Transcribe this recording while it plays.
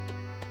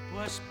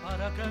Pues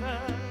para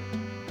querer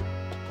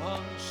con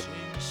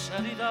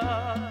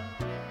sinceridad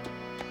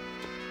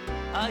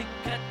hay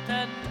que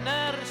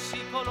tener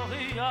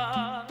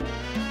psicología,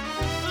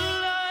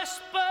 la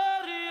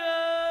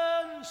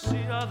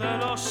experiencia de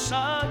los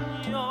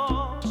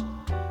años,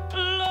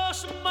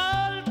 los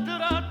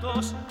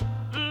maltratos,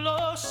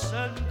 los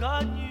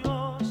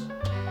engaños.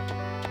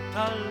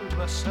 Tal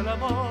vez el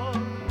amor,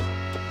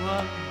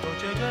 cuando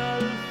llegue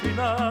al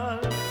final,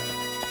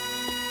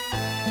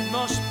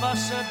 nos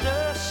pase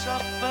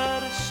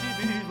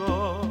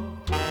desapercibido.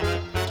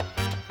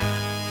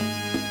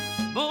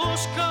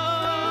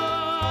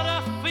 Buscar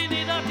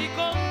afinidad y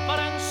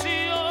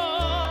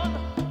comprensión,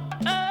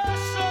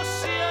 eso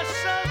sí es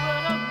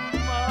saber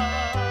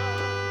amar.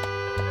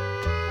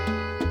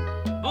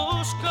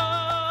 Buscar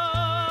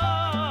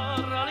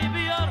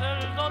aliviar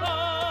el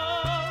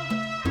dolor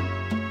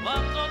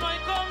cuando no hay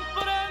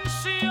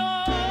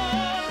comprensión,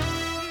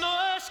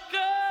 no es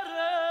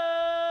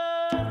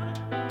querer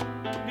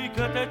ni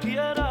que te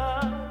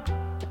quiera,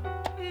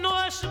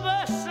 no es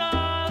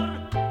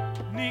besar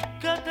ni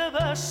que te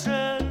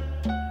besen,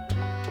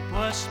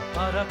 pues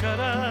para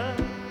querer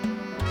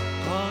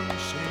con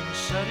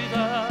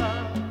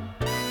sinceridad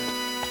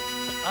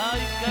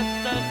hay que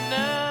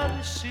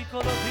tener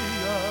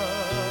psicología.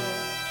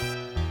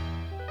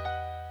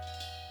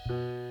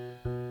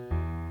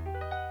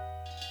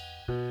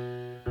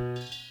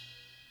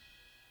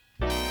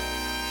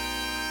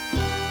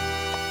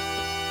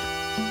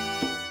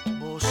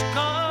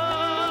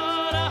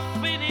 Buscar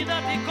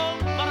afinidad y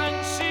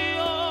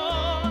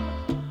comprensión,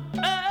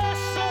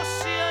 eso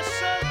sí es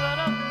saber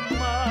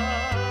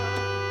amar.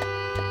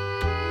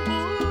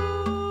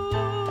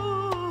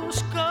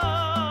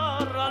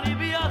 Buscar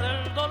aliviar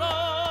el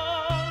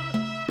dolor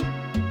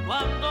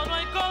cuando no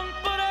hay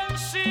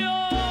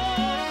comprensión,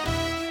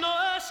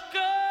 no es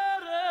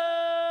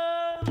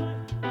querer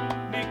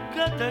ni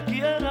que te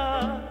quiera,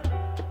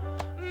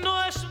 no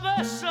es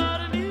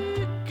besar ni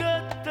que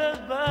te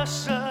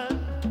besen,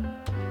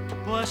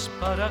 pues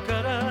para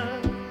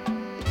querer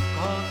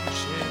con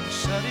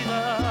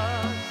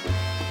sinceridad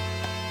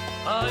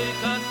hay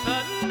que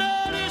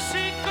tener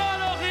psicología.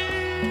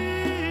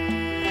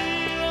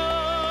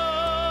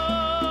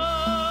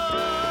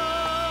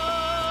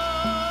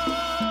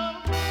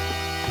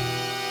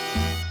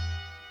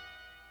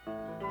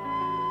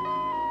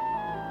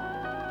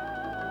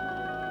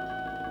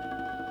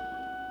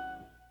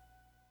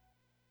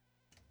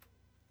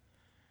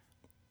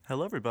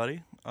 Hello,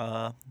 everybody.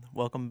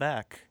 Welcome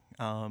back.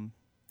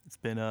 It's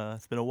been a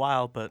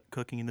while, but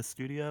Cooking in the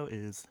Studio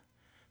is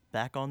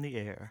back on the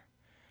air.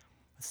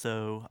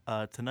 So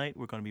tonight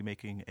we're going to be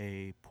making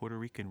a Puerto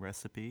Rican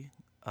recipe.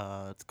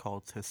 It's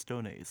called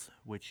tostones,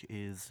 which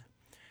is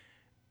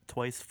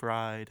twice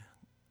fried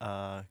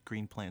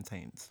green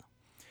plantains.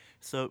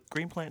 So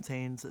green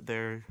plantains,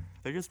 they're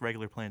just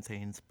regular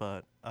plantains,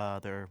 but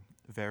they're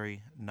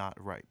very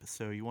not ripe.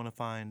 So you want to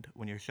find,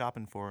 when you're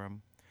shopping for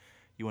them,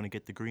 you want to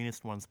get the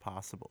greenest ones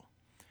possible.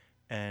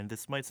 And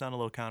this might sound a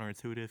little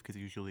counterintuitive because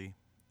usually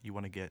you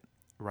want to get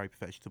ripe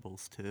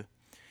vegetables to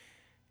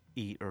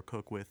eat or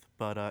cook with.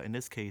 But in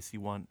this case,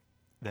 you want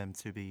them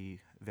to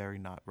be very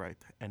not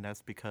ripe. And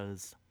that's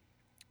because,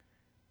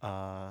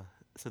 so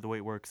the way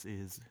it works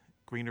is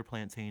greener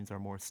plantains are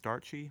more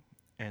starchy,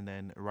 and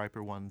then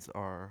riper ones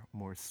are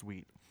more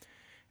sweet.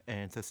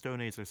 And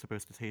tostones are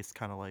supposed to taste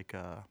kind of like,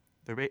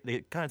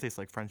 they kind of taste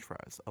like French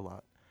fries a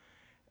lot.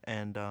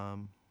 And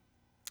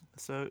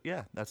so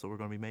yeah, that's what we're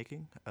going to be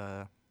making.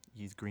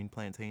 Use green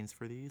plantains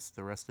for these.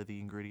 The rest of the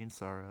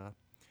ingredients are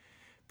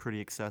pretty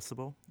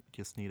accessible. You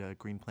just need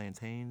green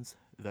plantains,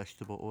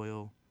 vegetable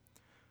oil,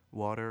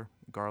 water,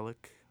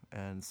 garlic,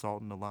 and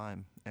salt and a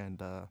lime.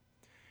 And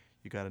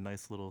you got a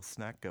nice little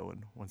snack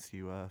going once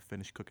you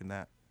finish cooking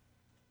that.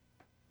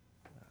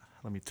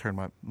 Let me turn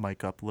my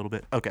mic up a little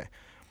bit. Okay,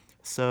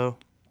 so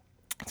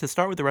to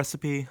start with the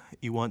recipe,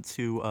 you want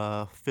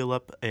to fill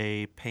up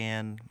a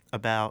pan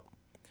about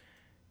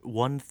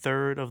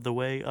 1/3 of the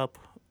way up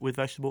with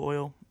vegetable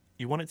oil.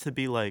 You want it to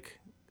be like,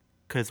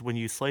 because when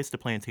you slice the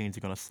plantains,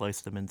 you're going to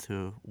slice them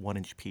into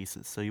 1-inch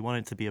pieces. So you want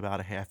it to be about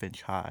a 1/2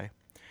 inch high,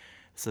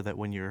 so that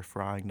when you're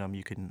frying them,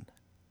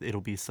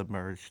 it'll be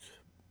submerged.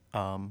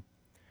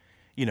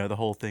 The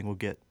whole thing will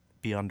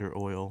be under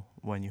oil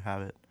when you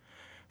have it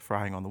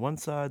frying on the one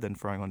side, then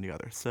frying on the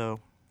other. So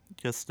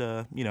just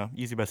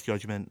use your best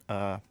judgment.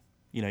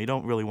 You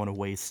don't really want to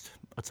waste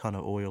a ton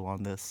of oil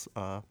on this.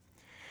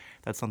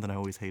 That's something I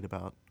always hate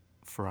about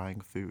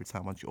frying foods,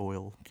 how much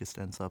oil just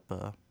ends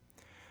up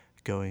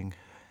going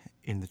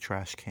in the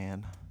trash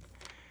can.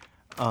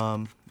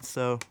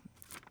 So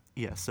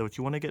what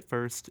you want to get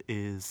first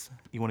is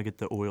you want to get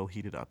the oil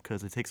heated up,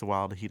 because it takes a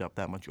while to heat up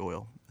that much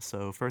oil.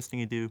 So first thing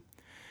you do,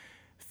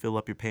 fill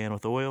up your pan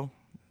with oil,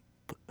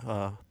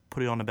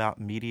 put it on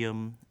about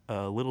medium,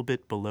 a little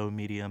bit below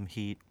medium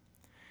heat,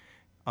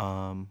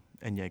 and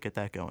get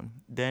that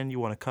going. Then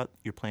you want to cut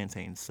your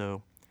plantains.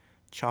 So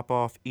chop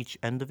off each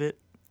end of it,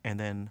 and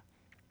then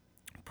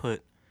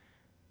put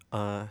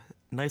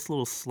nice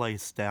little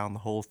slice down the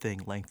whole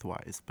thing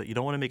lengthwise, but you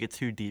don't want to make it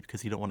too deep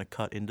because you don't want to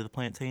cut into the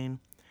plantain.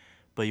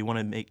 But you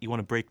want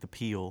to break the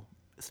peel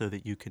so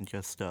that you can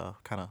just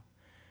kind of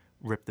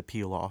rip the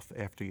peel off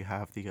after you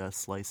have the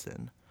slice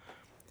in.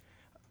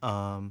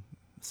 So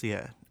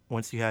yeah,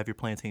 once you have your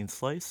plantain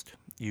sliced,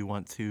 you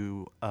want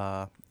to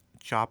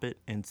chop it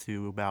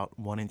into about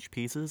 1 inch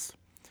pieces.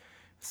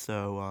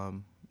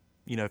 So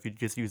if you're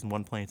just using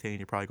one plantain,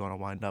 you're probably going to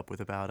wind up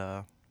with about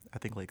I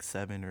think like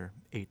 7 or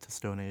 8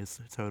 tostones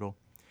total.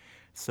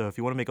 So if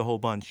you want to make a whole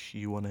bunch,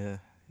 you want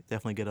to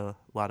definitely get a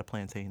lot of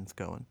plantains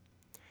going.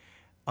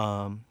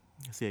 So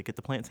yeah, get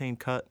the plantain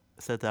cut,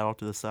 set that off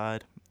to the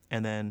side,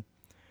 and then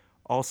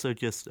also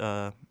just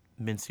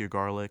mince your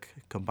garlic,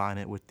 combine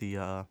it with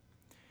the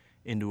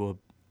into a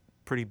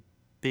pretty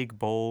big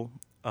bowl,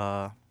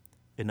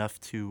 enough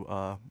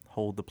to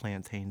hold the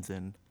plantains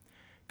in,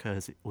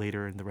 because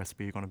later in the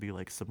recipe you're going to be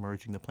like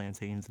submerging the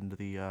plantains into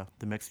the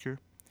mixture.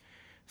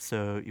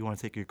 So you want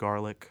to take your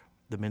garlic,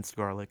 the minced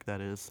garlic that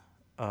is,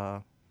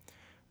 the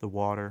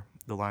water,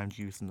 the lime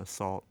juice, and the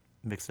salt,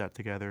 mix that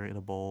together in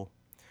a bowl,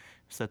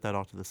 set that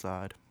off to the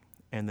side,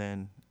 and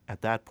then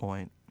at that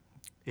point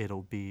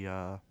it'll be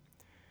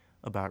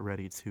about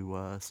ready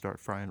to start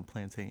frying the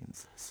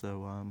plantains.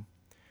 So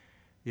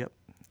yep,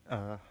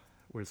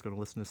 we're just going to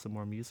listen to some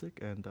more music,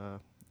 and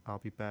I'll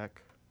be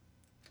back.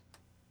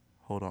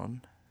 Hold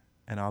on.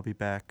 And I'll be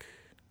back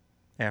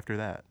after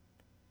that.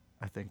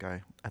 I think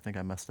I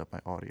messed up my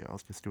audio. I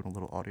was just doing a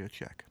little audio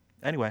check.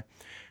 Anyway,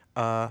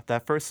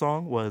 that first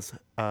song was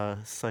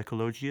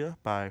Psychologia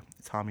by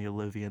Tommy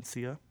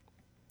Olivencia.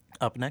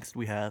 Up next,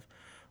 we have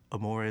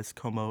Amores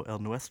Como el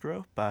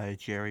Nuestro by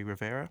Jerry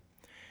Rivera.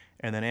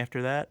 And then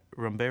after that,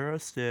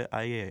 Rumberos de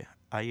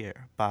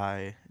Ayer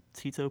by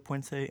Tito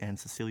Puente and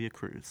Cecilia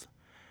Cruz.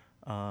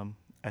 I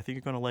think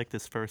you're going to like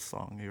this first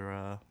song.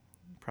 You're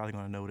probably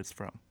going to know what it's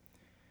from.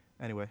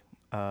 Anyway,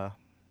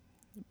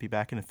 be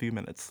back in a few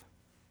minutes.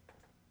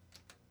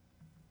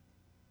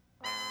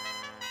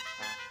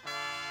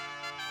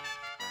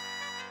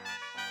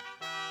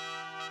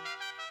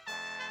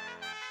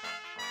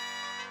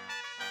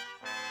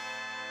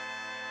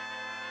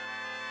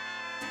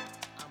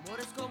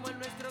 Amores como el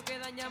nuestro que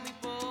daña muy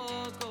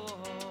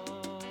pocos.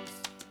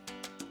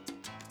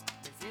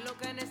 Del cielo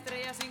caen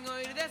estrellas sin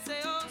oír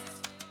deseos.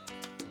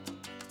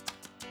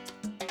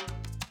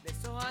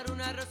 Deshojar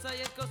una rosa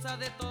y es cosa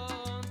de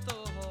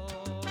tontos.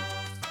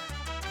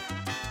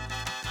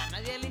 A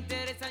nadie le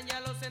interesan ya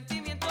los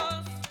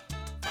sentimientos.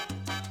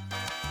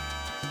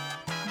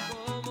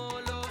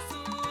 Como los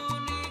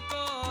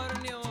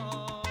unicornios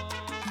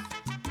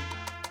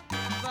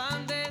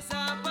van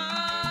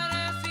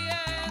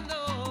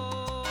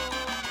desapareciendo.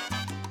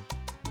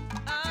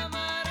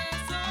 Amar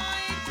es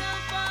hoy tan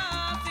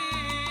fácil.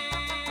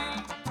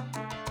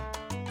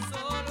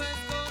 Solo es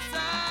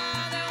cosa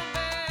de un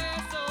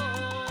beso.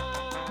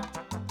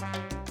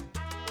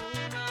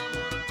 Un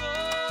amor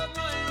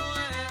como el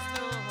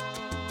nuestro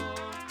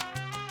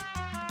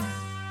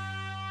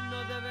no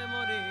debe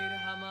morir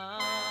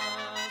jamás.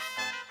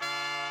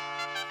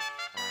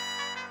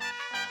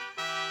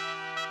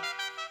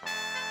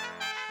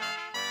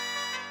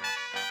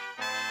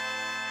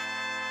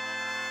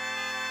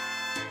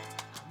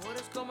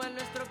 Amores como el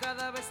nuestro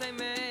cada vez hay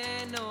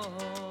menos.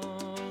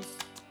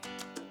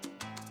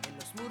 En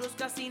los muros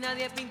casi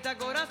nadie pinta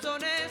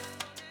corazones.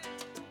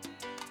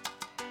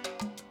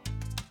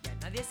 Y a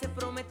nadie se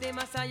promete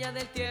más allá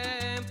del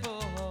tiempo.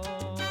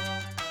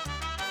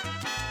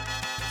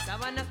 De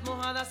sábanas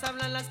mojadas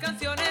hablan las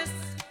canciones.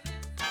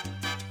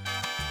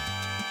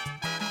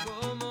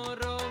 Como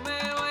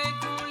Romeo y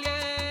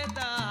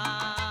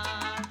Julieta.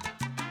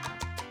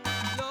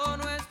 Lo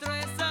nuestro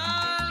es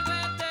algo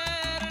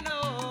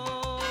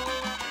eterno.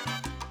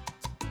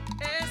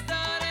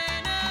 Estar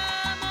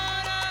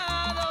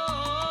enamorado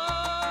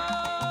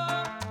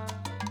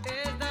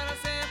es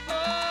darse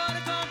por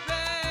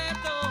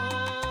completo.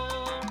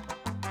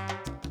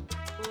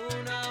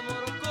 Un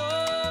amor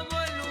como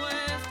el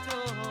nuestro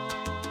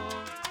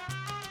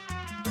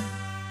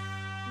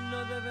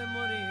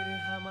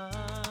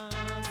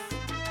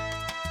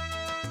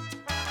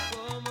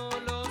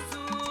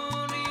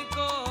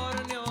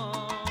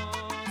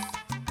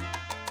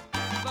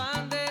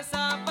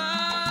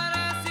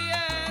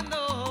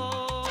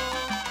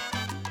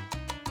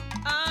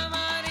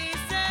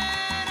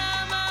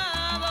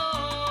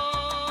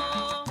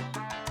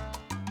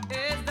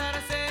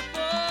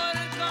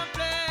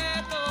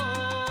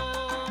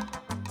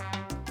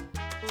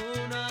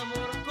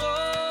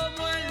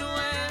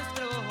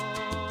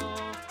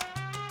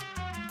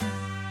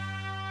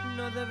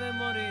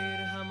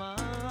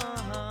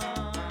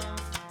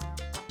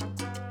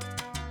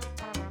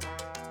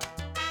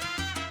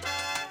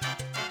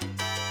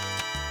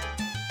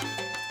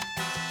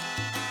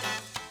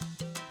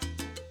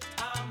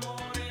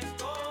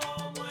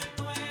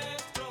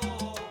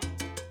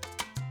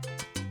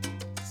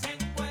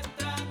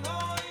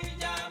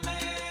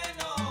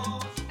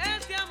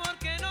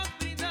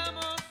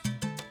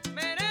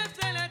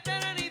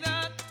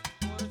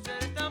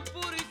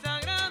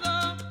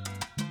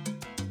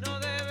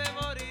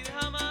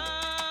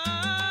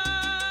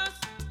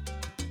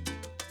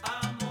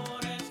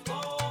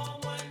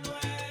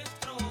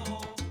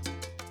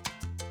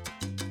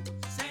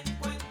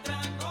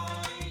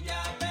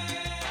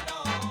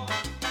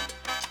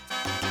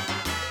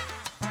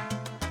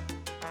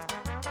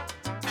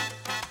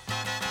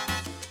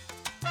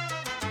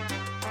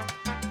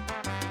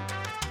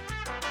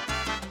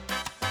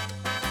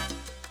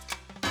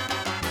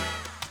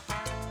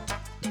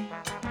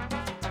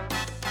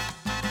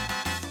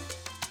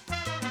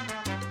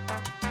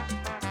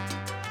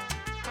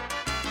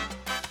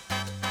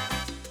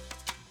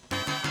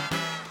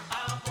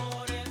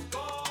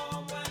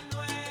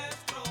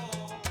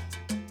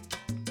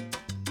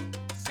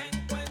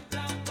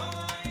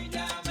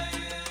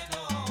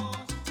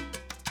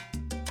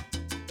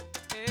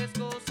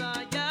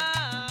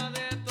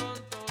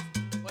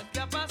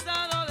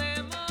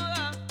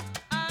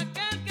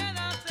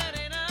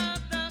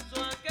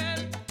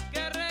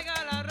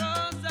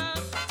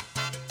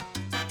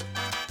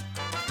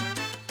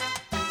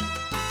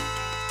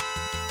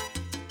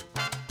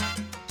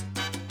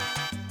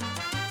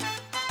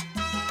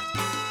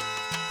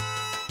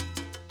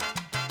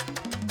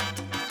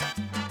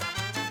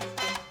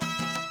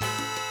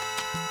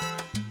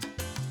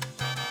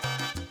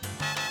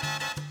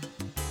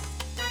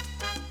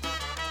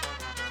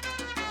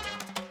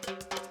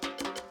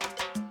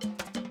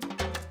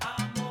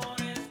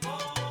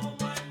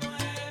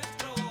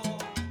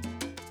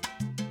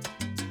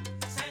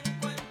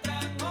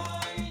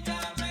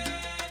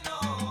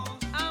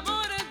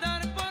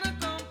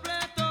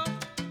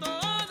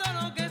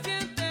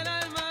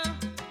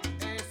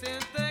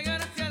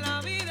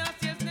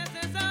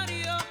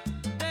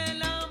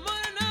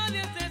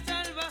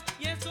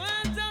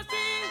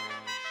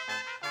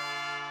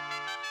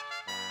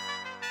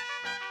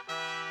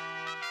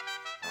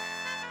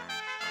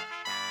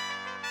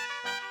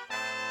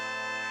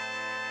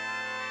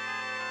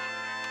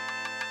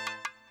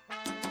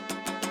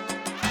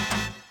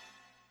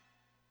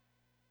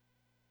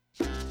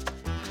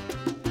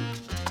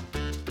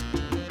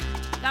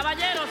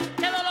Caballeros,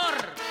 qué dolor.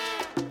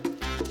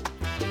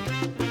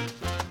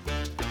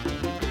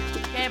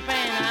 Qué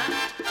pena.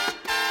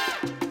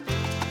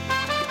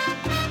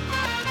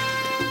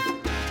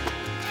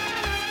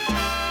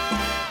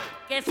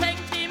 Qué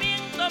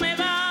sentimiento me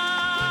da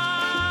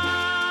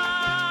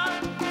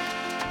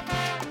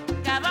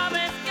cada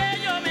vez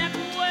que yo me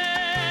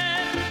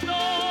acuerdo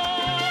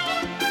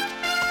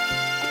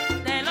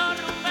de los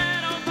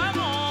rumberos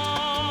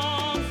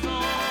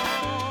famosos.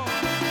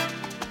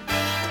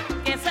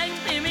 Qué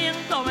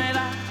sentimiento me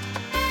da.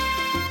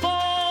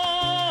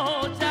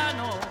 Oh,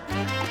 Chano,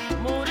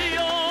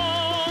 murió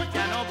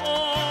Chano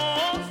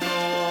Pozo.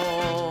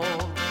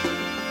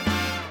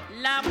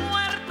 La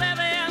muerte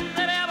de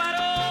Andrea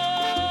Baró,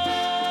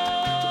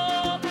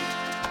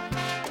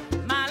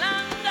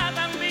 Malanga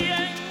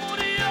también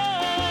murió.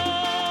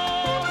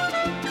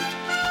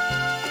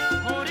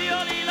 Murió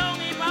Lilón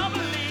y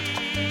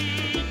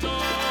Pablito.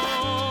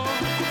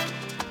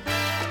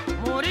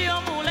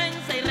 Murió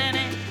Mulense y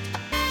René.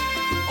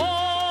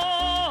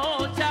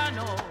 Oh,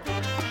 Chano,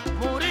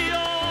 murió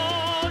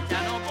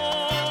Chano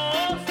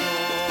Pozo.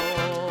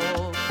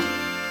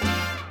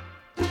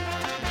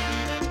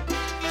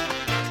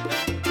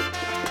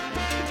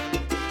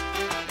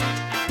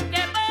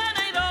 Qué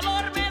pena y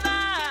dolor me da.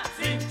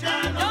 Sin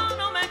Chano, Yo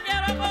no me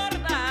quiero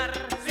acordar.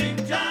 sin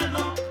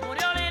Chano,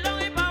 Murió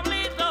Lilón y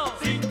Pablito.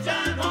 sin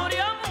Chano,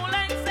 Murió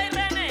Mulense y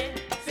René.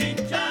 sin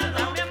Chano,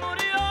 También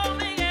murió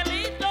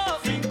Miguelito.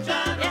 sin Y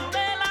Chano,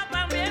 Estela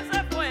también se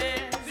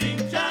fue. sin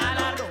A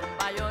la Chano,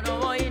 rumba yo no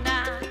voy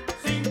nada.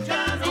 sin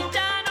Chano, Sin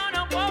Chano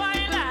no puedo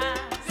bailar.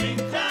 sin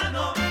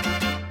Chano.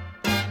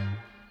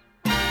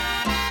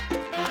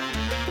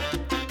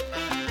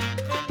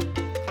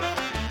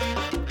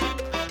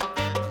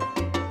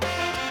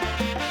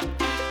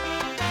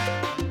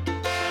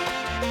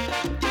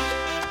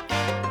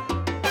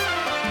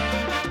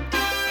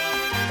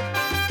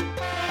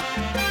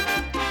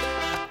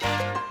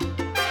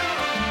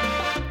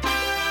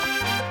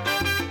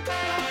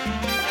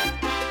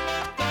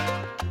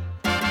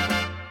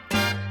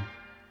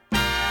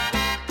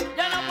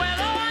 Yo no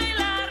puedo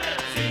bailar.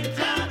 Sin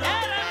Chano,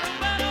 Era el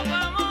rumbero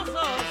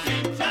famoso.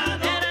 sin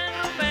Chano, Era el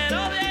rumbero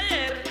de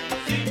ayer.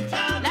 sin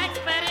Chano, La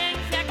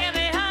experiencia que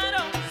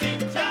dejaron. sin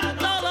Chano,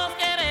 Todos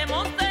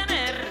queremos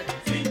tener.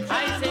 sin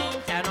Ay, Chano,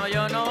 sin Chano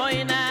yo no voy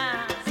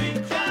nada. sin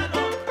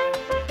Chano.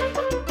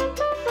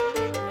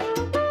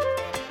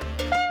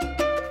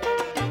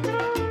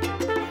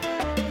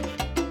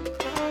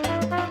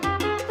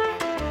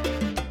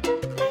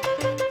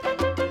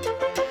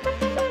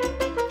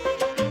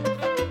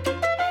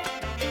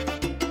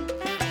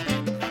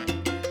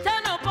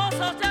 Chano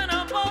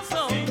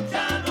Pozo. Sin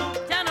Chano,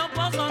 Chano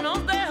Pozo nos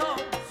dejó.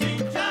 sin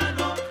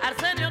Chano,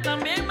 Arsenio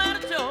también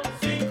marchó.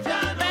 sin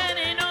Chano,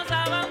 Benny nos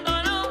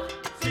abandonó.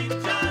 sin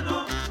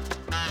Chano.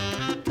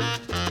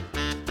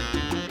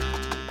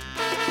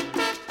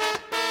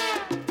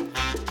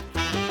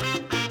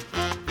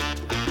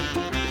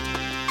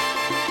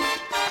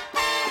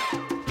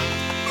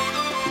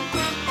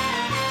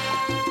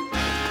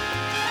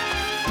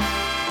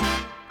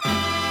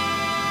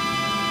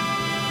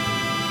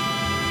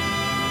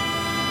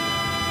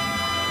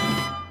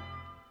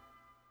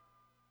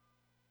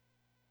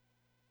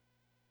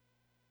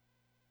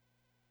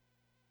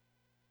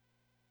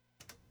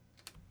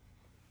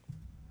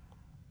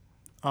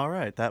 All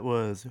right, that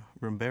was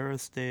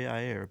Rumberos de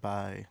Ayer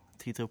by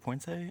Tito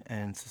Puente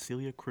and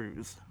Cecilia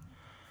Cruz.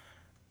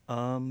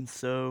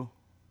 So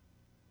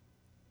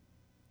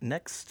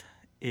next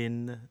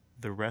in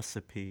the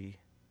recipe,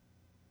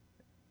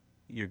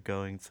 you're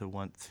going to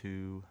want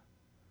to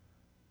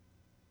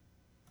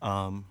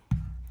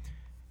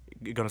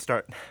you're gonna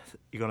start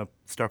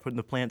putting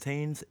the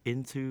plantains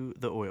into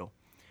the oil.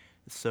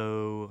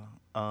 So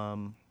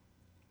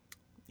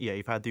yeah,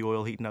 you've had the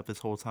oil heating up this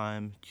whole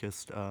time.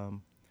 Just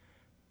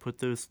put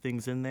those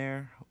things in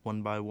there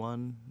one by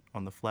one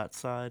on the flat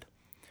side.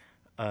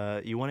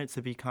 You want it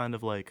to be kind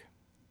of like,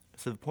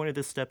 so the point of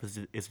this step is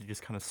to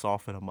just kind of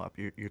soften them up.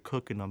 You're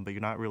cooking them, but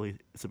you're not really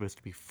supposed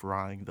to be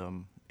frying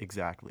them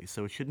exactly.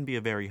 So it shouldn't be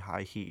a very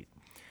high heat.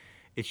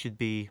 It should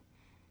be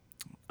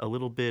a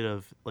little bit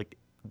of, like,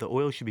 the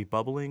oil should be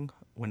bubbling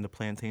when the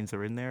plantains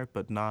are in there,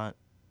 but not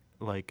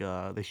like,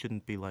 they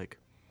shouldn't be like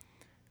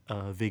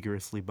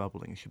vigorously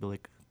bubbling. It should be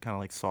like kind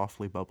of like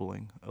softly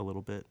bubbling a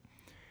little bit.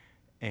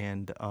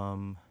 And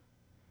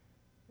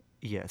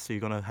yeah, so you're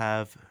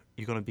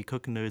gonna be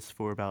cooking those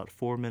for about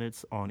 4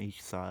 minutes on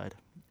each side.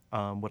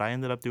 What I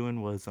ended up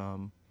doing was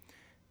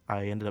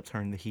I ended up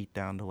turning the heat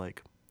down to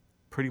like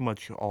pretty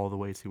much all the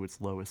way to its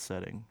lowest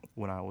setting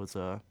when I was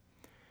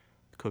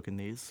cooking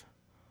these.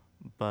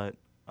 But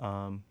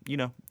you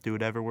know, do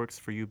whatever works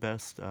for you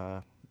best.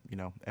 You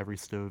know, every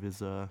stove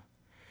is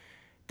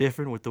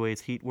different with the way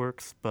its heat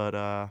works, but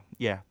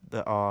yeah,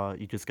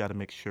 you just got to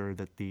make sure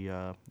that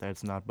that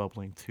it's not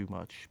bubbling too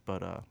much,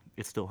 but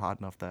it's still hot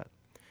enough that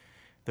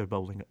they're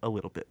bubbling a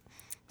little bit.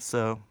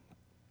 So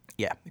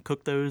yeah,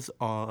 cook those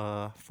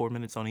 4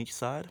 minutes on each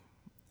side,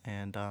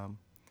 and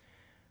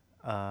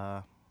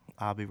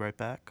I'll be right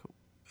back.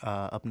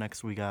 Up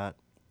next we got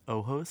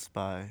Ojos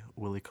by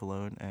Willie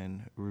Colon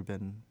and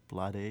Ruben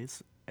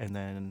Blades, and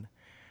then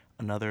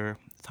another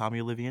Tommy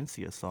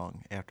Olivencia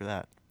song after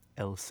that,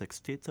 El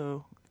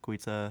Sexteto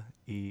Quita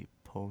y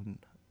Pon.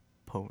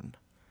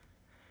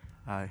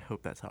 I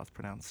hope that's how it's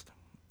pronounced.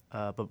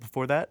 But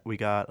before that, we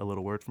got a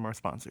little word from our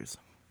sponsors.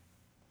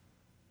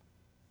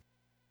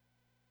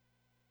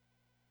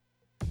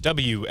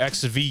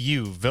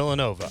 WXVU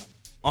Villanova.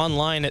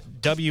 Online at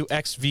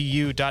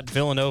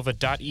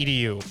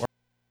wxvu.villanova.edu.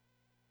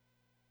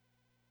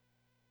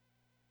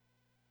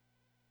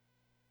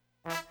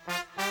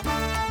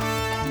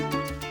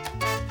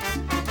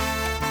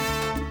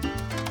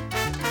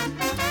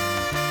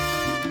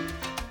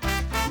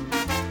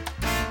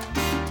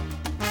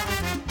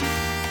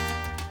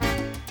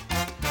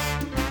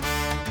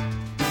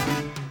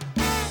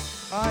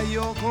 Hay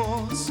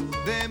ojos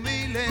de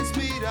miles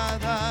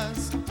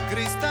miradas,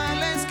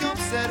 cristales que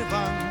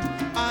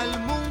observan al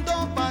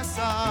mundo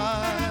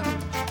pasar.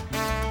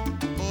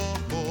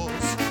 Ojos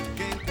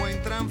que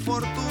encuentran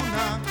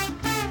fortuna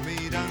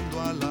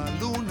mirando a la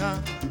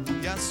luna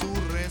y a su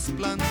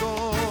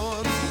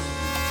resplandor.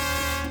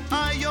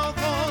 Hay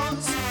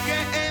ojos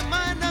que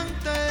emanan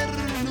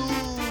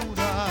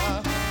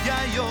ternura y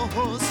hay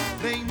ojos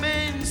de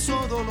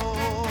inmenso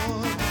dolor.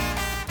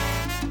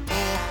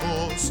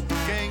 Ojos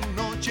que en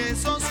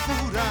noches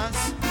oscuras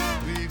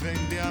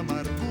viven de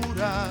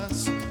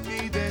amarguras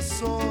y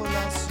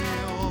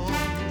desolación.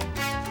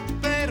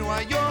 Pero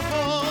hay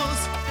ojos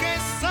que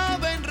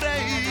saben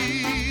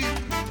reír,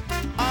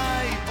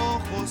 hay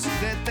ojos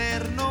de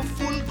eterno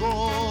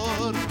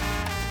fulgor,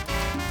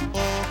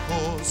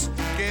 ojos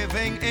que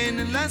ven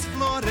en las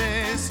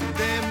flores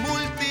de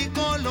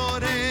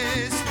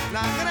multicolores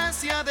la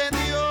gracia de Dios.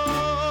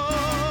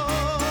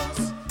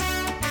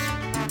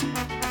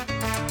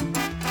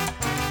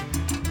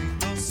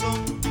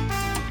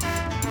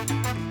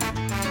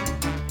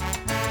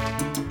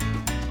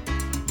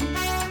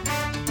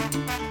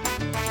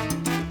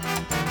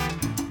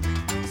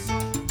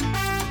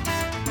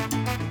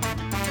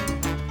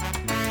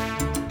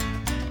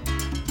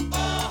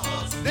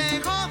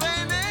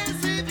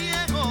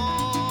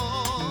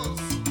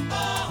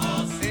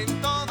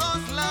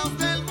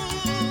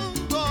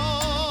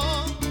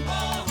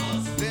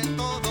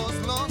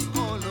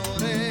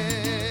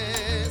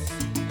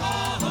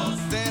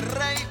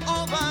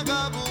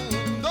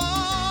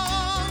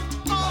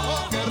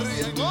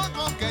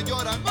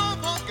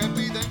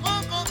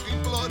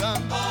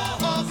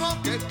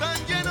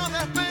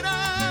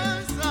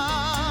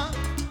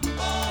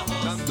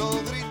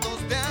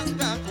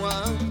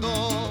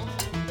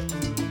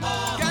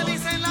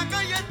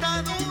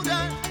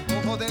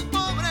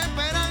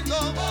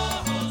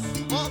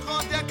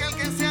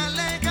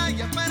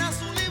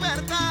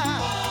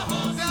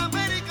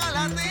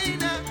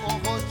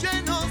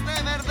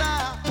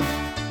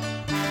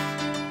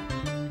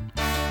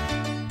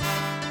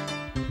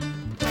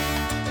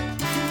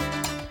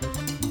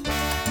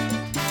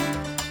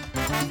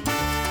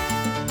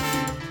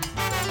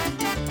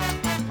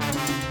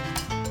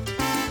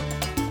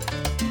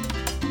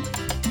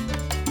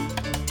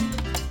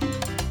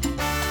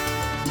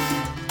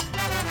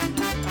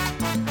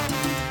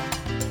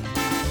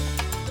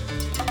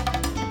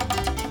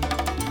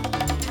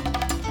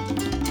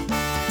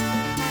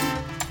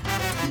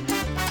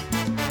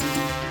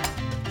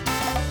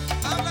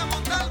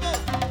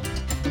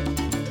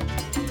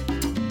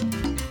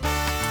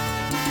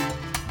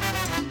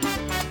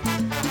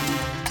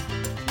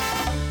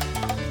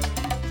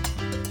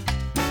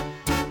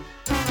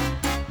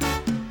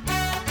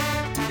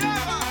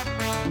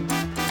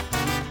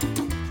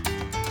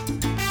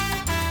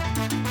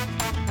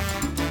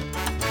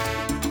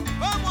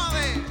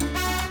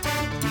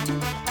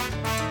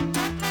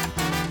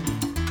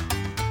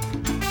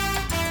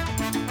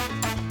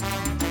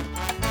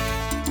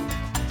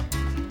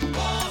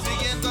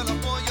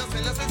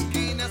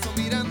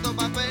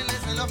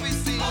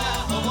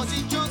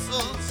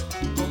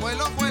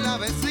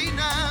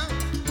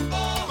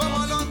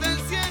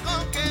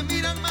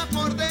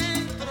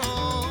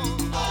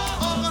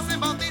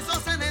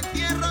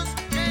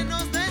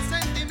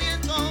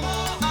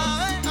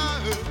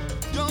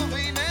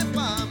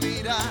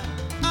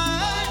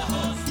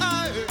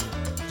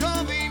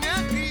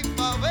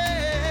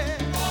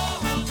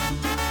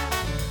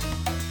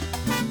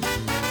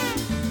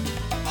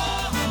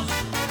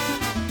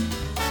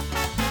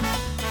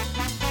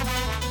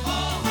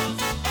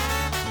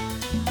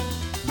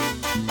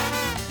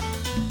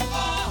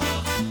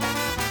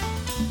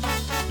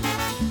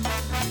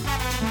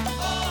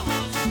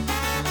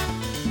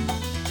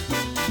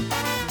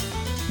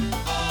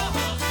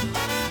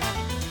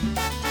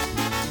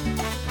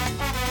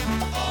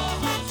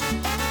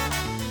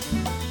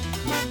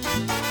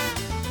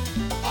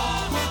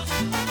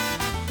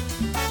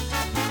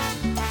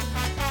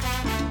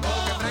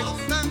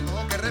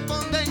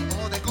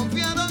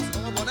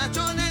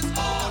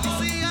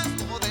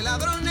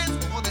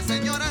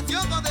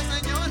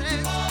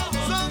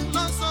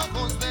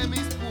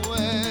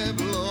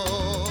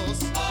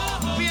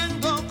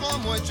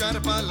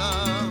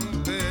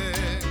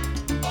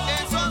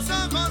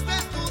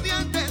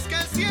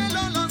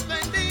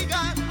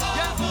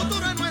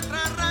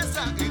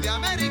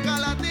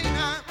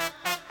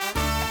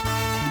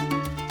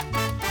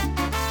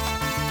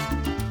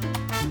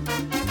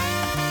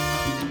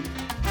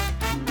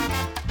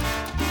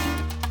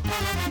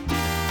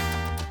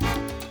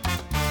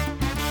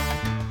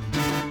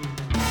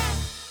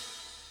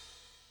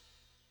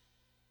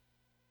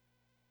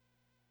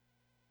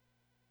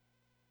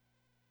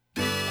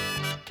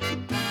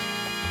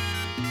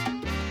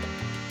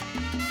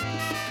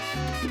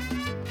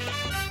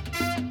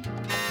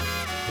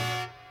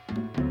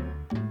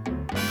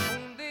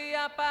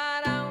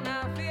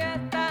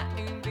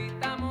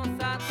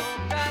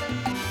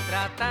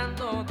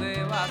 tratando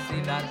de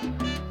vacilar.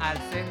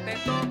 Alcete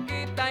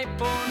toquita y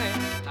pone,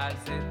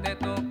 alcete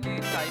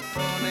toquita y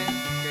pone,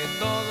 que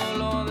todo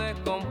lo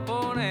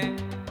descompone.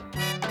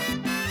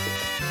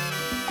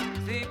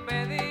 Si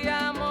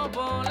pedíamos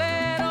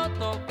bolero,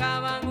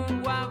 tocaban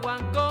un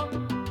guaguancó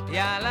y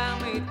a la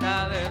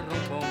mitad del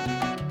rumbo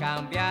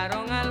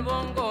cambiaron al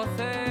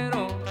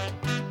bongocero.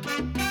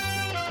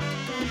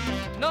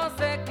 No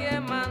sé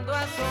quién mandó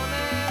al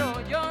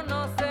sonero, yo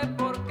no sé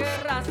por qué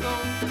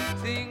razón,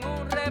 sin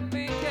un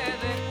repique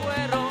de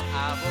cuero,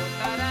 a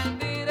votar al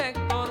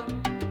director.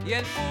 Y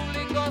el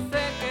público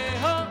se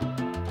quejó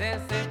de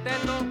ese te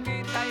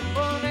toquita y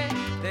pone,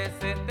 de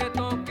ese te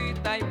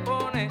toquita y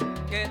pone,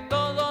 que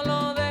todo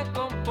lo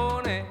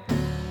descompone.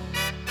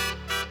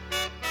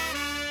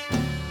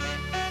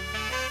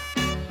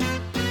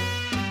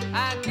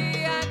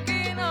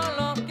 Aquí no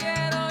los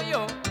quiero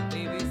yo,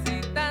 ni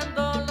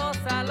visitando los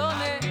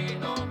salones. Aquí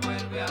no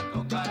vuelve a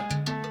tocar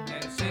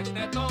el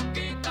sexte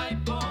toquita y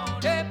pone.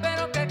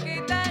 Pero que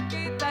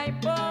quita y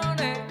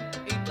pone,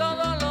 y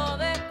todo lo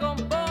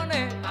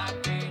descompone.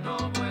 Aquí no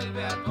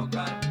vuelve a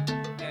tocar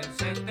el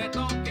sexte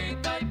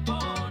toquita y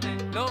pone.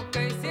 Lo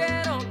que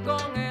hicieron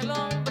con el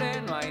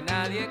hombre, no hay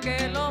nadie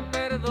que lo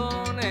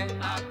perdone.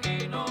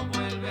 Aquí no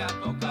vuelve a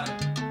tocar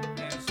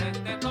el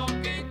sexte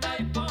toquita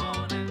y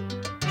pone.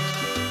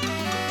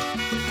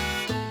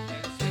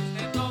 El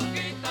sexte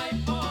toquita y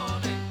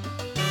pone.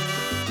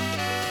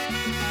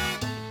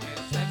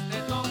 El sexte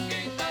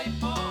toquita y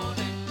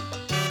pone.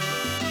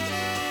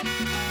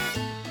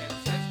 El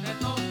sexte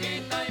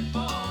toquita y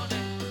pone.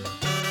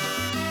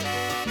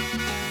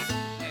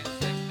 El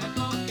sexte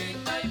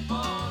toquita y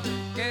pone.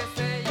 Que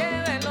se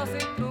lleven los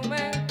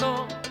instrumentos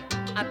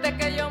antes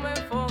que yo me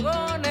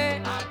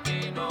enfogone.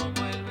 Aquí no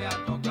vuelve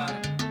a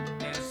tocar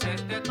el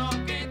sexte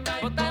toquita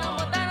y Votaron,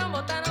 pone. votaron,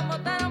 votaron,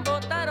 votaron,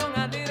 votaron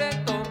al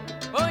director.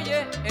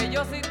 Oye,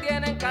 ellos sí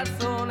tienen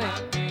calzones.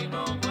 Aquí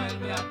no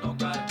vuelve a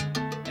tocar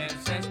el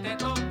sexte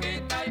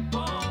toquita y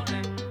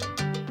pone.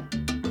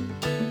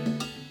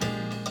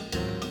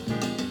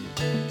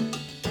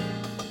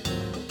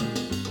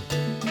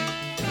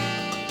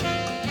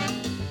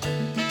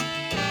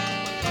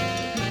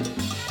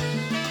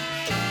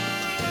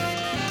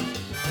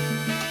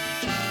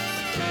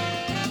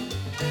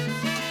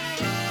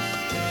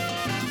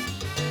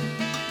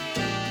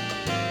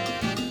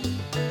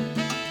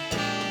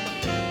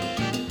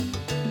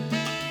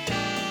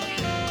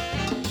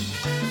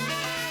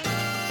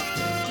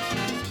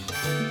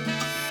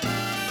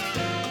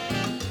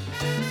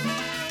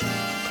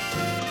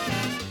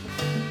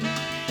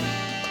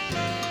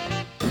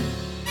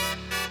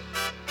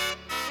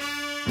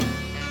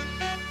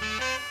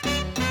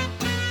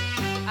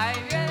 Ahí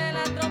viene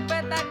la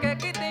trompeta que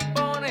quita y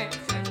pone. El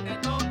sexte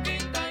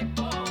toquita y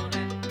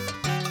pone.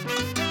 El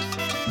sexte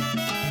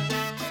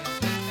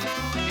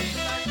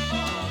toquita y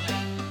pone.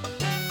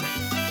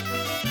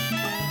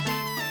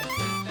 El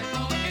sexte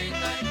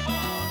toquita y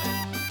pone.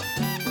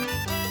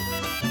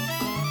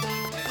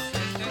 El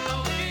sexte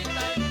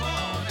toquita y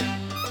pone.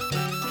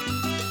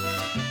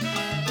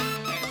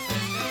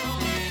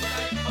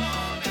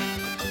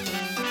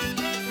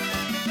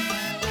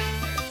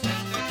 El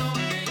sexte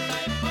toquita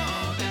y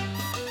pone.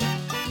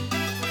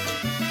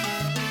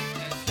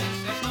 El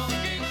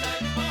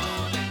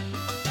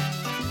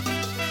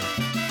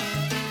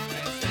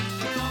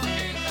sexte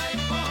toquita y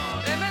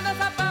pone. Tremendo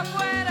zapa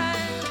afuera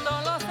en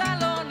todos los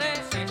salones.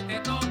 Sexte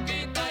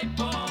toquita y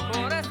pone.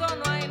 Por eso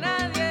no hay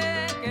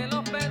nadie que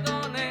los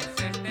perdone.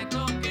 Sexte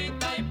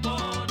toquita y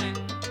pone.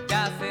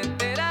 Ya se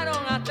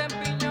enteraron hasta en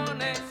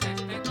piñones.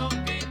 Sexte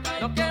toquita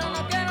y No quiero,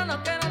 no quiero,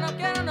 no quiero, no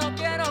quiero, no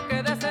quiero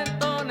que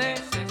desentone.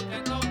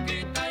 Sexte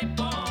toquita y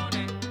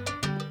pone.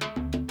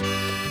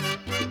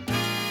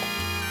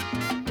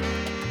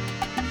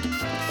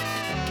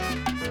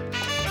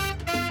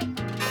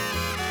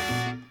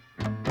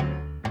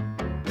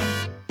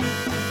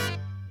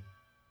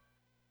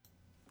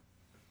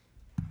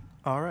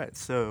 All right,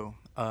 so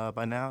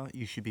by now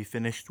you should be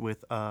finished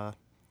with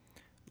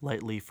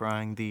lightly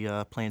frying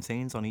the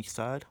plantains on each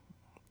side.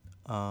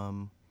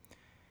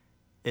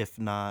 If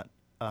not,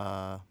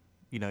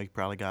 you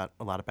probably got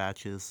a lot of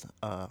batches.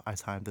 I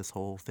timed this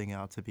whole thing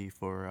out to be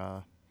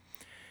for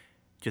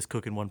just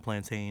cooking one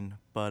plantain,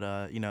 but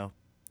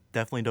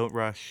definitely don't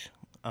rush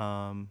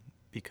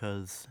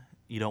because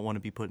you don't want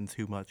to be putting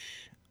too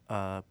much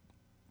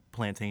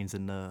plantains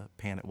in the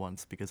pan at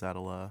once because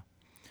that'll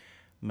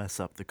mess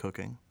up the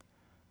cooking.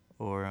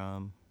 Or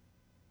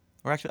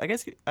actually,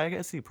 I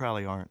guess you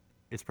probably aren't.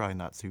 It's probably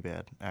not too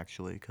bad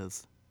actually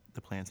because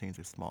the plantains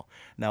are small.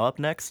 Now up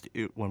next,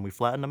 when we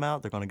flatten them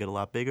out, they're going to get a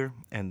lot bigger,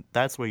 and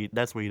that's where you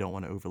don't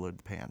want to overload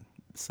the pan.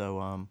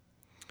 So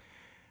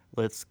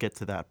let's get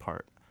to that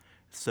part.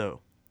 So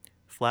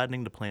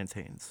flattening the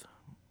plantains.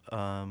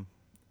 The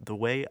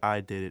way I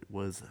did it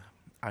was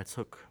I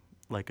took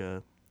like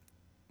a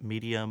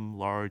medium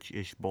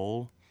large-ish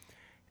bowl,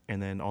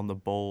 and then on the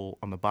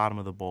bottom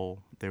of the bowl,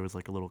 there was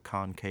like a little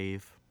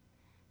concave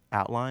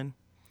outline,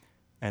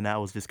 and that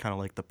was just kind of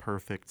like the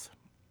perfect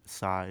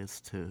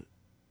size to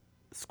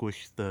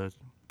squish the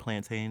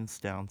plantains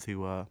down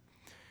to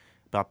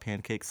about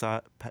pancake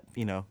size,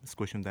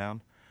 squish them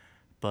down.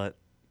 But,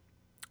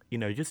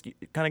 just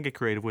kind of get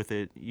creative with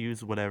it.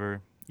 Use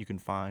whatever you can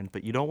find.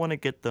 But you don't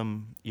want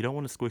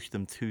to squish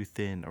them too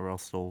thin or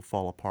else they'll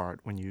fall apart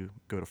when you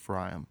go to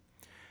fry them.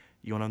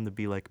 You want them to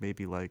be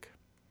maybe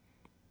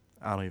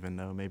I don't even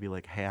know, maybe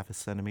half a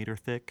centimeter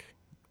thick.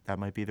 That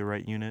might be the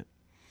right unit.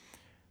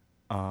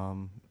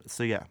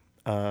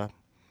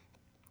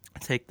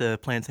 Take the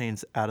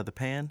plantains out of the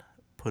pan,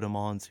 put them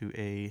onto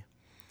a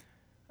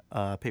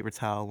paper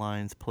towel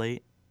lined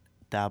plate,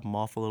 dab them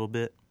off a little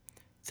bit,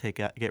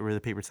 get rid of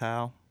the paper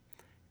towel,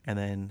 and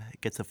then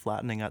get to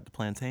flattening out the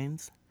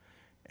plantains.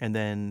 And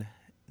then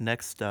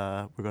next,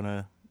 we're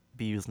gonna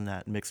be using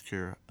that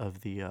mixture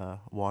of the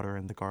water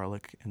and the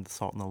garlic and the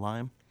salt and the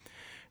lime.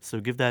 So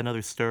give that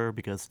another stir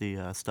because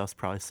the stuff's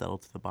probably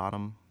settled to the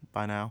bottom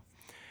by now.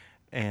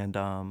 And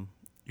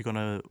you're going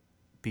to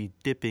be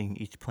dipping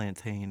each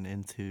plantain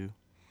into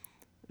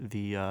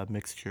the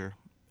mixture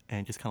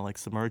and just kind of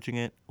submerging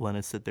it, letting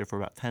it sit there for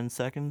about 10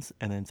 seconds,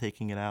 and then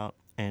taking it out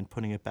and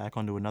putting it back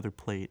onto another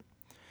plate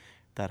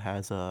that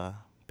has a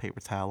paper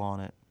towel on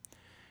it,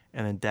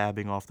 and then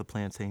dabbing off the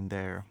plantain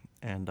there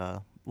and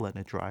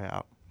letting it dry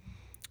out.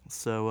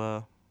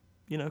 So,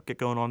 get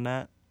going on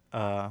that.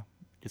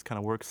 Just kind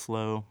of work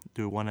slow,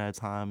 do it one at a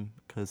time,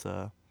 because,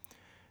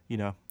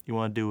 you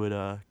want to do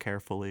it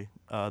carefully.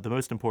 The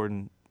most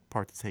important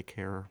part to take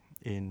care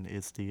in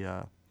is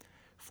the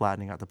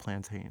flattening out the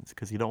plantains,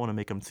 because you don't want to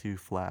make them too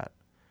flat,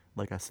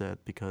 like I said,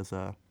 because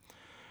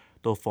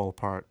they'll fall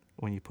apart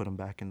when you put them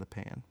back in the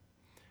pan.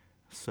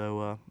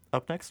 So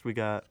up next we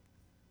got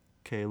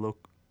Que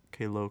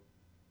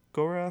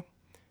Locura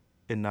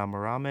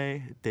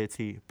Enamorarme de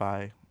Ti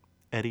by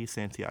Eddie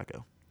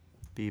Santiago.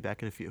 Be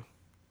back in a few.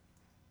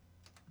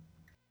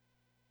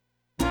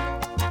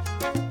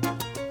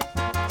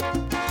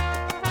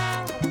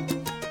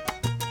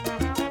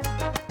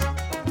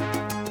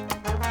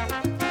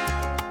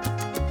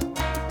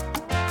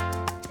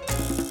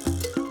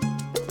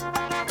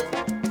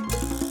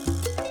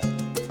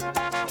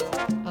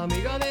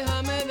 Amiga,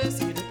 déjame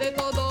decirte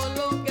todo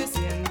lo que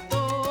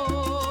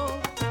siento,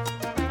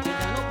 que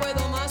ya no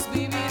puedo más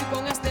vivir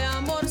con este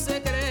amor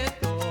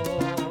secreto.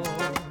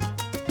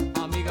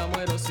 Amiga,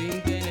 muero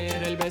sin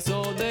tener el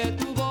beso de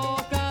tu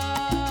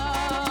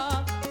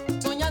boca,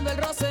 soñando el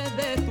roce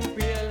de tu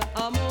piel,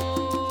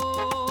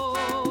 amor.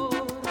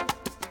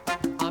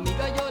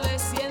 Amiga, yo le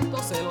siento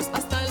celos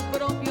hasta el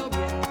propio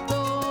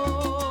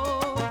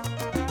viento.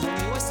 Lo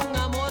mío es un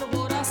amor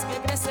voraz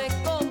que crece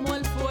como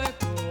el fuego.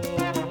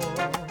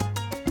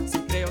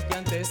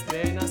 Antes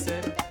de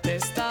nacer te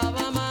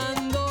estaba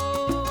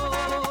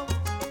amando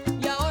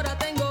y ahora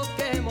tengo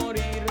que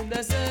morir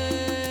de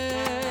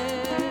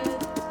sed.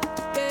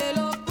 Qué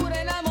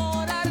locura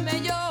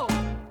enamorarme yo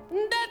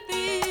de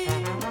ti.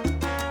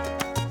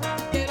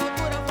 Qué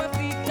locura fue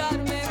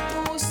fijarme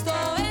justo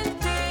en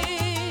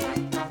ti.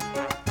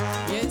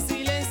 Y en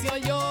silencio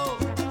yo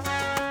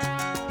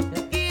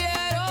te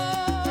quiero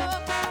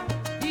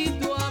y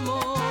tu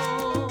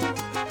amor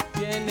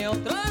tiene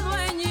otro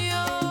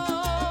dueño.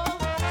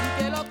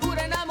 Qué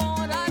locura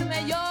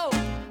enamorarme yo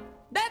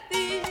de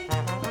ti.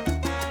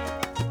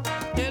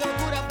 Qué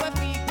locura fue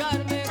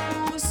fijarme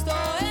justo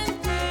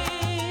en ti.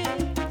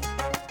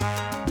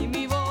 Y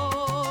mi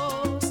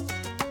voz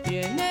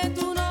tiene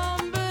tu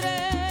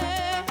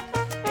nombre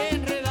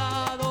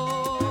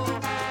enredado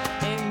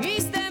en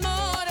mis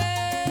temores.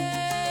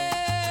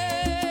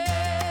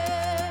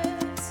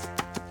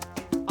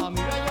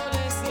 Amiga, yo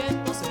le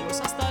siento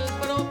celos hasta el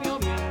propio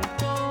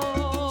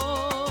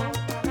viento.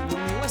 Lo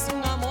mío es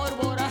un amor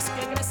voraz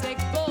que crece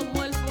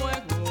como el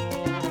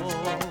fuego.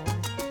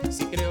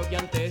 Si creo que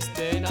antes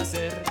de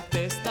nacer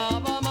te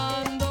estaba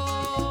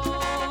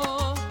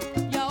amando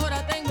y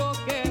ahora tengo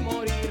que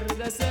morir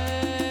de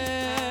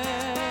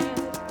sed.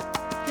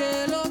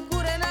 Qué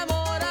locura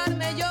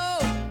enamorarme yo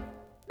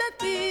de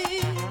ti.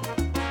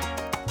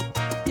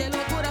 Qué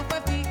locura fue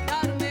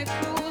fijarme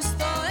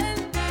justo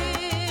en ti.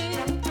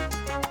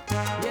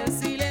 Y en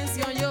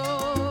silencio yo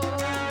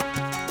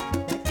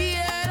te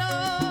quiero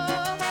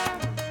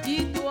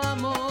y tu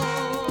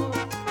amor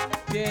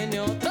tiene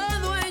otro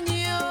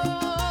dueño.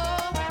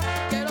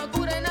 Qué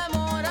locura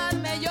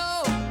enamorarme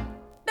yo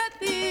de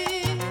ti.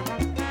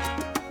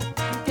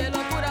 Qué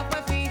locura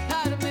fue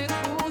fijarme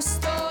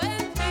justo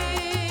en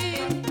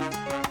ti.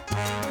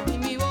 Y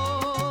mi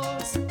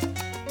voz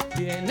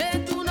tiene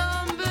tu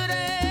nombre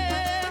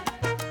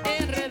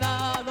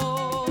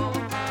enredado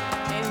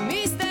en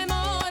mis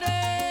temores.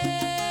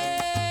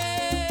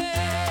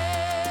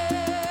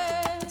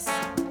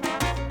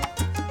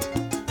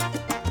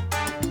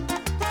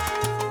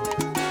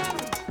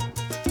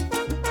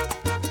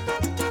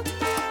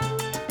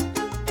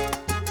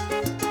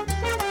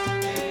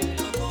 Qué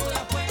locura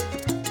fue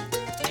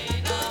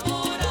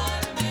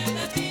enamorarme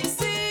de ti.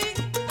 Sí,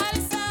 al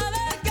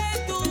saber que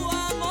tu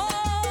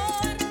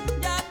amor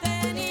ya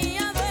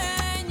tenía dueño.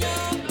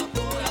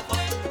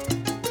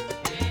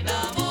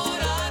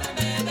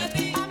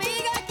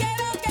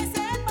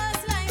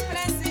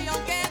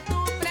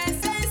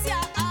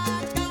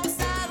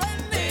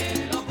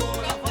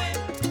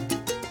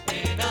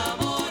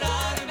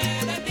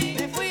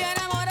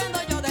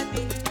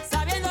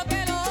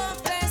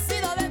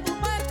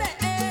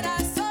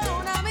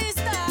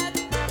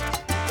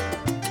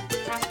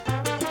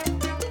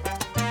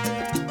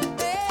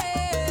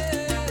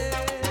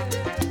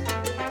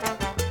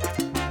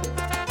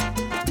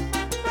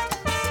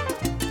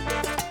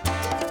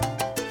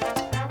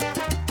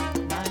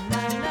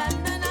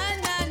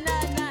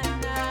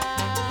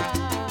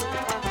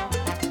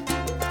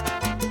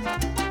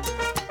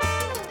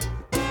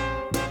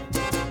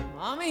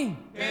 mí.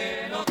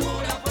 Qué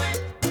locura fue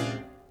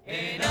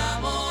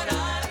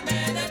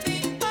enamorarme de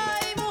ti.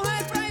 Ay,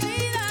 mujer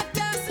prohibida,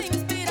 que has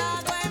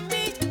inspirado en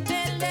mí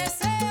el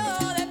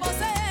deseo de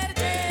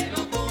poseerte. Qué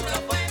locura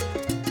fue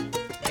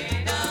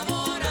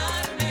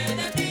enamorarme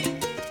de ti.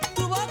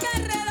 Tu boca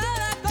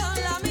enredada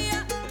con la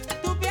mía,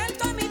 tu piel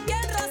con mi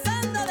piel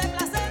rozando de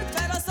placer,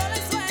 pero solo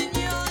en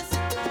sueños.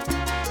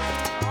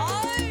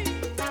 Ay,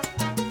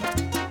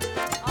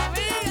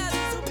 amiga, si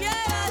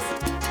supieras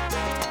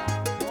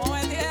cómo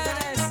me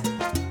tienes.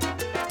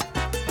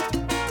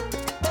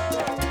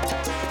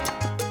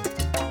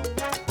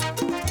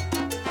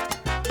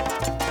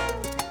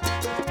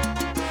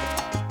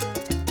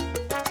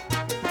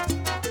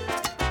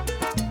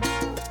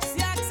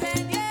 Si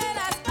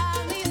accedieras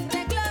a mis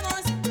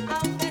reclamos,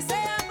 aunque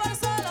sea por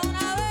solo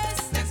una vez,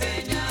 te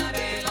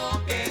enseñaré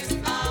lo que es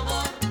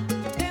amor.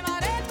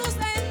 Quemaré tus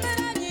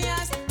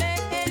entrañas, te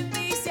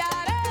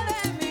enviciaré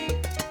de mí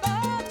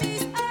con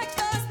mis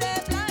actos de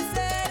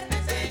placer. Te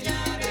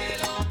enseñaré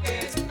lo que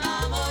es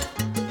amor.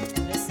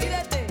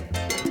 Decídete.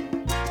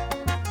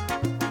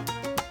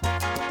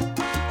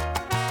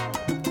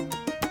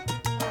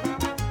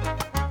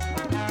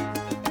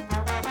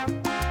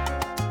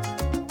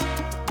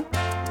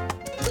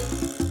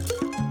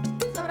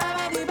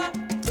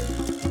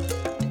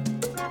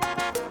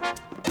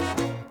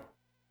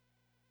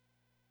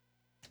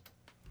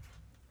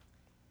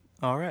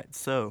 All right,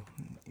 so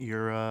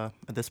you're at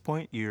this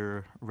point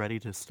you're ready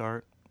to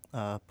start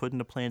putting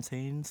the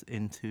plantains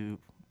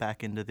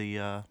back into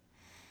the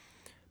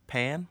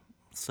pan.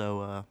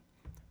 So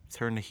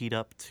turn the heat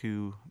up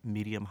to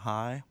medium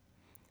high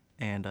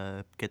and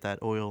get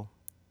that oil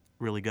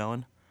really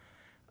going.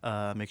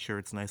 Make sure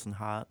it's nice and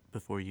hot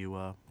before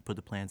you put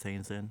the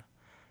plantains in,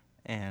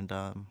 and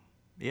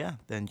yeah,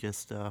 then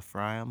just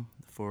fry them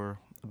for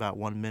about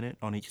 1 minute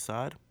on each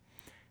side.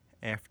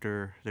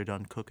 After they're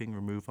done cooking,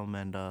 remove them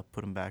and put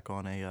them back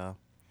on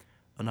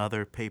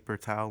another paper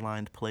towel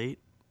lined plate.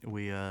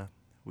 We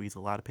use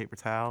a lot of paper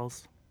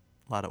towels,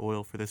 a lot of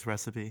oil for this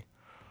recipe,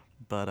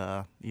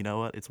 but you know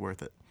what? It's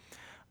worth it.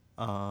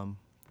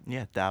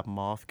 Yeah, dab them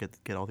off,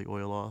 get all the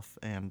oil off,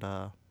 and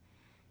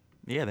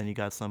yeah, then you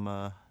got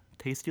some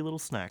tasty little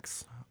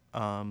snacks.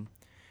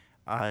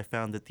 I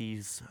found that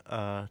these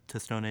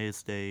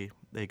tostones they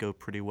go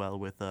pretty well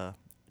with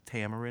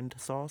tamarind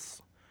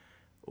sauce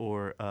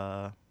or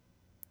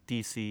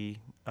DC.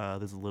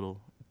 There's a little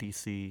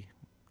DC,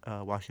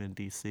 Washington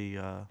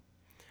DC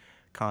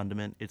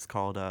condiment. It's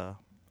called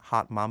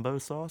hot mambo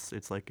sauce.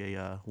 It's like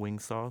a wing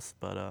sauce,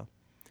 but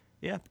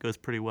yeah, it goes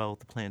pretty well with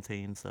the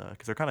plantains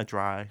because they're kind of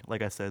dry.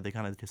 Like I said, they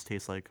kind of just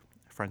taste like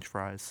French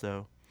fries.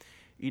 So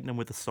eating them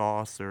with a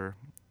sauce or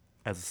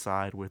as a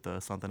side with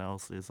something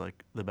else is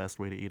like the best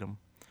way to eat them.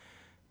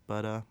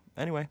 But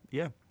anyway,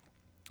 yeah,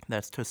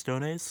 that's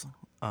tostones.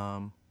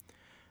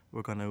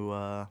 We're going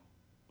to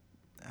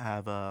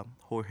have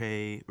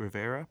Jorge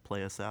Rivera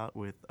play us out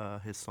with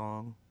his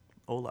song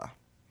Hola.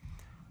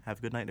 Have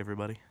a good night,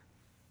 everybody.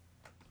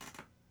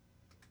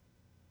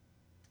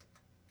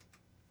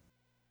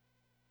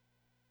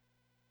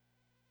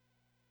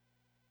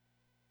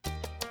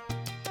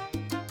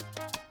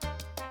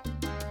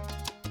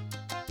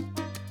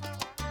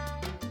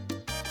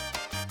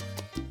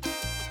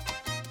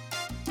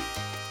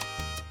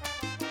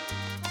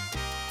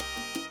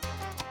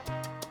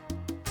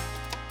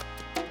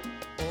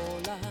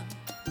 Hola,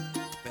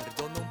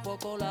 perdona un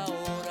poco la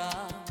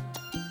hora,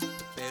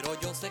 pero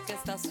yo sé que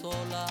estás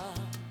sola.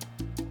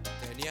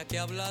 Tenía que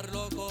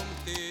hablarlo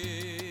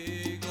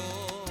contigo.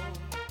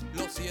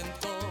 Lo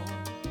siento,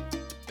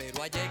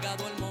 pero ha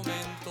llegado el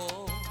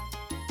momento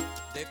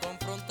de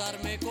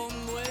confrontarme con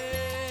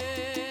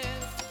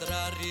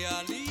nuestra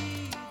realidad.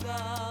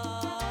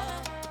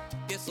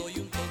 Que soy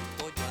un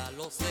tonto, ya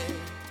lo sé,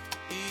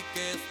 y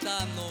que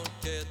esta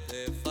noche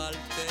te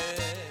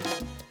falté.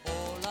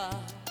 Hola,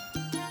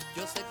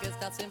 yo sé que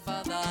estás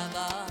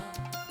enfadada,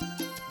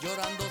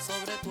 llorando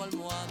sobre tu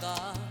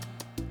almohada.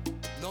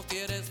 No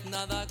quieres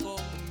nada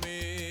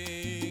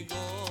conmigo.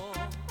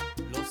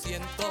 Lo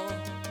siento,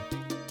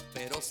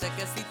 pero sé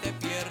que si te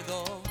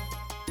pierdo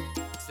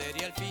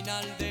sería el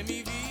final de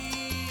mi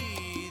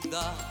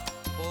vida.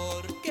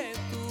 Porque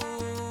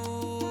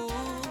tú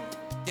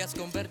te has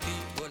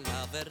convertido en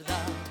la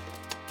verdad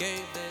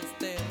que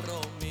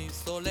desterró mi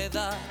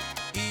soledad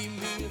y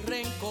mi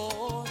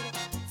rencor.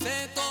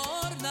 Se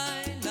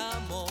torna en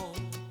amor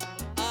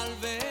al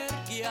ver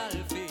que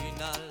al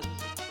final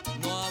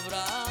no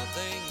habrá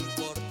de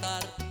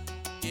importar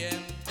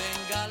quien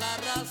tenga la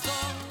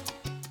razón.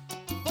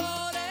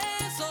 Por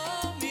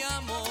eso, mi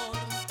amor,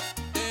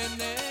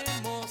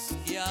 tenemos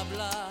que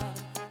hablar,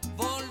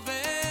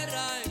 volver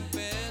a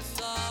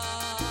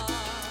empezar.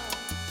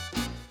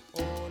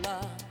 Hola,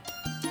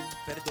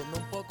 perdona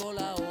un poco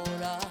la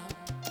hora,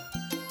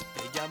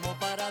 te llamo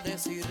para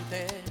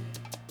decirte,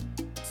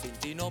 sin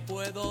ti no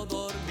puedo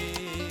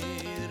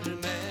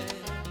dormirme.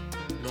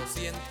 Lo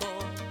siento,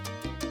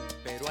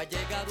 pero ha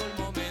llegado el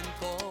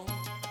momento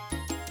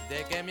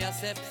de que me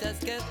aceptes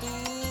que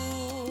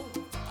tú,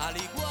 al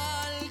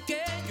igual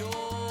que yo,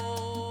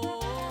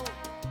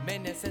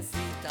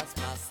 necesitas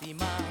más y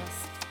más,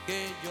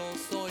 que yo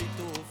soy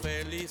tu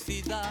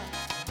felicidad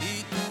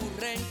y tu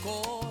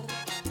rencor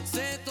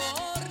se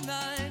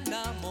torna en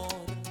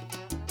amor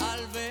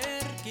al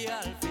ver que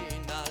al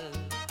final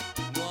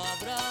no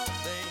habrá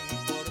de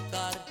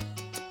importar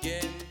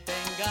quien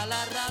tenga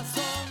la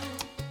razón.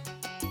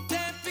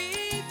 Te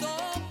pido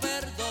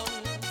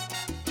perdón,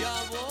 ya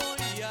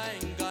voy a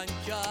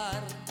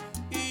enganchar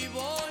y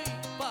voy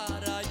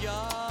para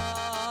allá.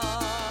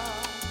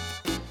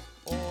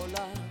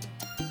 Hola,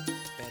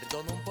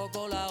 perdona un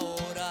poco la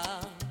hora,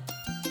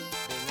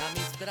 ven a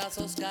mis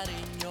brazos,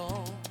 cariño,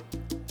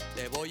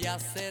 te voy a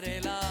hacer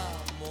el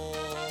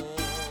amor.